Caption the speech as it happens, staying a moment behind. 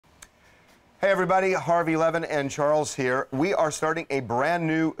Hey everybody, Harvey Levin and Charles here. We are starting a brand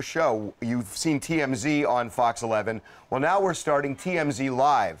new show. You've seen TMZ on Fox 11. Well, now we're starting TMZ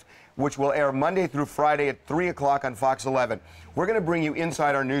Live, which will air Monday through Friday at 3 o'clock on Fox 11. We're going to bring you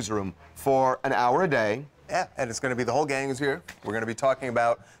inside our newsroom for an hour a day. Yeah, and it's going to be the whole gang is here. We're going to be talking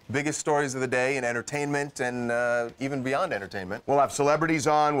about biggest stories of the day in entertainment and even beyond entertainment. We'll have celebrities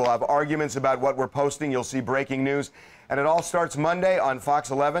on. We'll have arguments about what we're posting. You'll see breaking news. And it all starts Monday on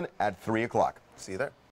Fox 11 at 3 o'clock. See you there.